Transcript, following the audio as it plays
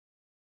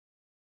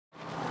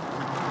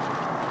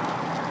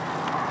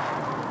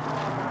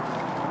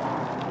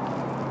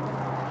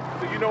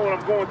know what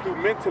I'm going through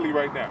mentally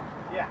right now.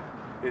 Yeah.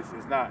 It's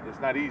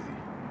not easy.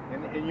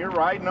 And you're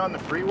riding on the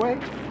freeway?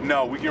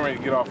 No, we getting ready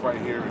to get off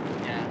right here.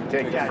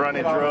 Take the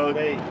frontage road.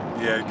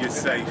 Yeah, get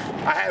safe.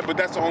 But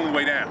that's the only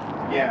way down.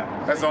 Yeah.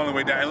 That's the only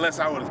way down. Unless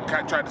I would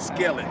have tried to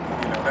scale it,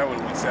 that would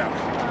have went south.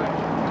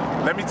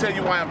 Let me tell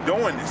you why I'm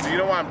doing this. Do you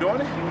know why I'm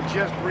doing it?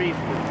 Just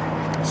briefly.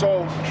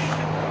 So,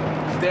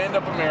 stand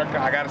up America.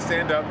 I gotta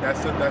stand up.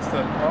 That's the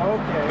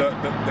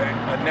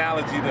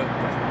analogy, the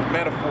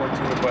metaphor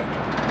to it. But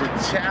we're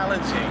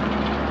challenging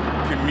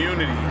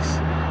communities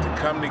to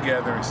come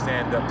together and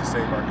stand up to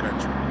save our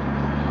country.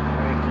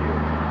 Thank you.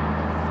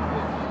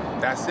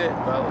 That's it,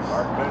 fellas.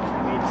 Our country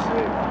needs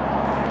saving.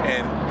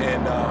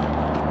 And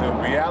the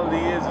reality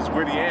is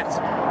we're the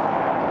answer.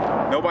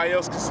 Nobody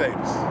else can save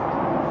us.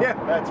 Yeah,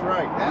 that's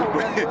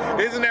right.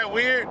 Isn't that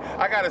weird?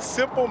 I got a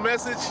simple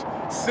message,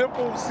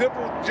 simple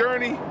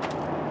journey,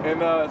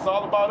 and it's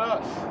all about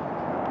us.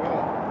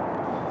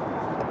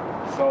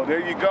 Yeah. So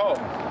there you go.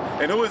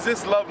 And who is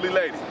this lovely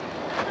lady?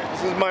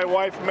 This is my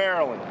wife,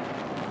 Marilyn.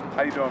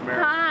 How you doing,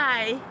 Marilyn?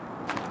 Hi.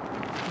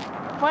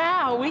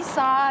 Wow, we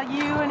saw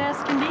you in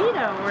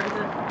Escondido, or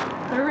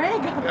the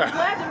Rego.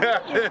 Glad to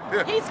meet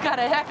you. He's got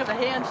a heck of a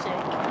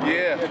handshake.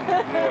 Yeah,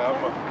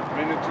 I'm a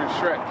miniature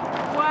Shrek.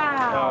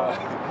 Wow.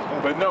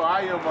 But no,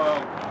 I am,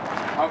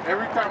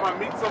 every time I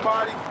meet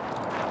somebody,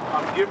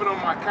 I'm giving them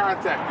my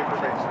contact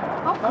information.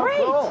 Oh, great.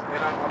 Cool.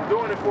 And I'm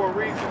doing it for a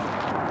reason.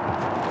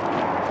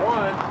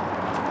 One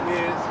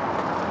is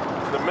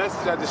the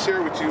message I just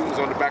shared with you is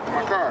on the back of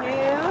my car.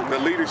 Yeah. The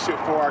leadership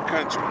for our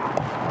country.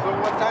 So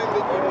what time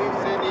did you leave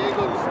San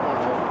Diego this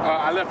morning?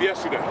 I left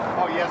yesterday.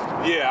 Oh,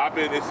 yesterday. Yeah, I've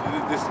been, this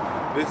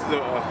is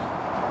a...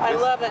 I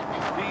love it.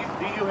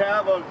 Do you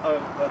have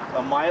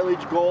a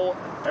mileage goal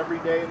every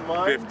day in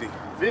mind? 50.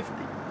 50.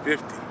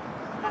 50.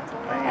 That's a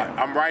lot.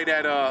 I'm right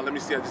at, let me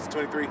see, I just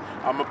 23.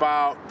 I'm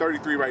about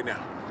 33 right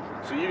now.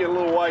 So you get a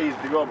little ways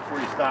to go before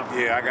you stop.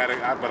 Yeah,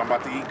 but I'm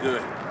about to eat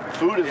good.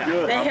 Food is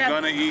good. They I'm have-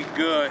 gonna eat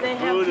good. They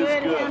have Food is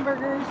good good.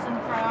 hamburgers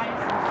and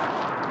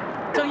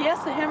fries. So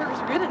yes, the hamburgers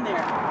are good in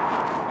there.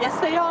 Yes,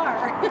 they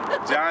are.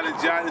 John,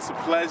 it's a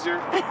pleasure.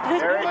 It's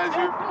a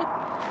pleasure.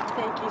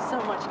 Thank you so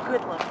much.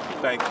 Good luck.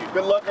 Thank you.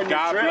 Good luck on your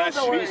God trip. bless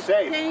you. Be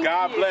safe. Thank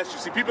God you. bless you.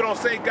 See, people don't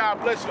say God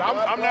bless you.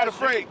 I'm not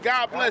afraid.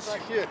 God bless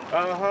you.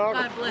 Uh-huh.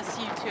 God bless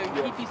you too.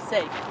 Keep you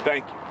safe.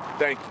 Thank you.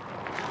 Thank you.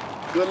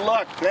 Good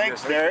luck.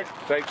 Thanks, Derek.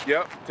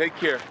 Yep. Take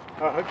care.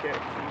 Okay.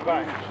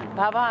 Bye.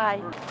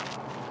 Bye-bye.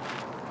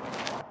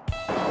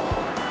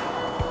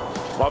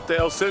 I'm off to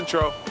El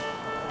Centro.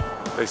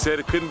 They said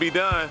it couldn't be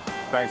done.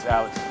 Thanks,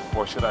 Alex.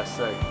 Or should I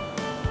say,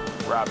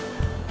 Robin.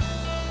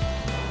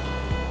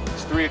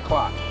 It's 3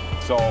 o'clock.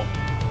 So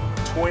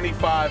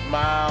 25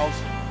 miles.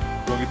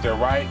 We'll get there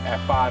right at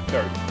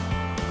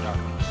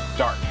 5:30.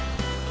 Dark.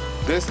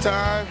 This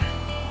time,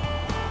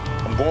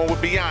 I'm going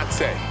with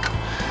Beyonce.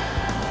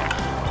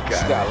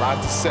 She's got a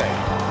lot to say.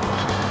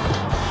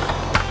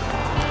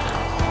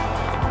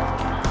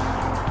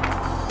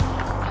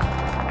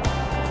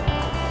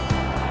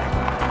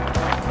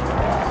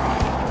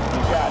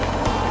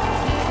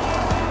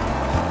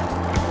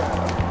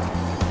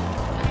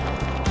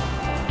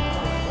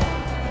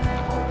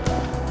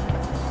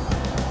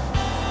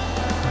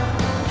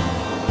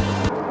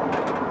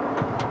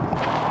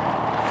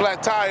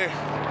 Flat tire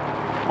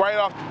right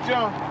off the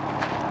jump.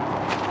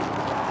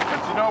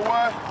 But you know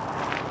what?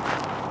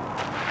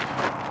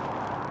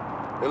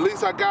 At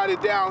least I got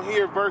it down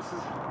here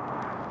versus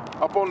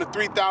up on the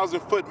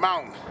 3,000-foot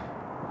mountain.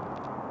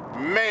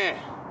 Man,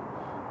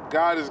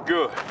 God is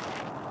good.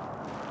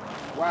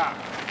 Wow.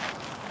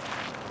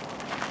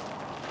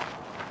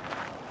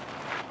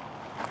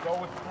 Go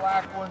with the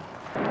black one.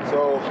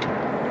 So,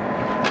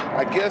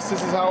 I guess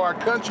this is how our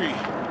country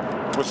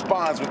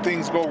responds when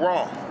things go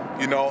wrong,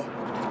 you know?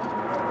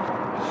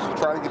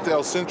 Trying to get to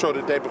El Centro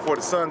today before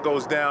the sun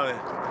goes down, and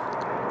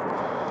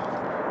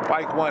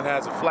bike one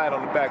has a flat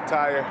on the back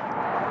tire.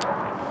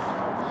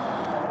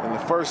 And the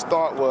first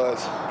thought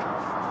was,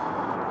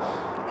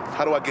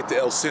 how do I get to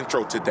El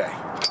Centro today?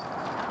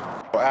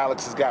 Well,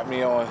 Alex has got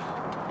me on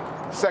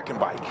the second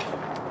bike.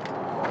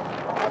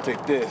 I'll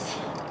take this.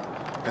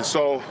 And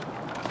so,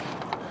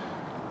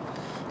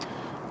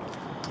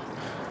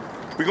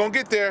 we're gonna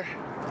get there.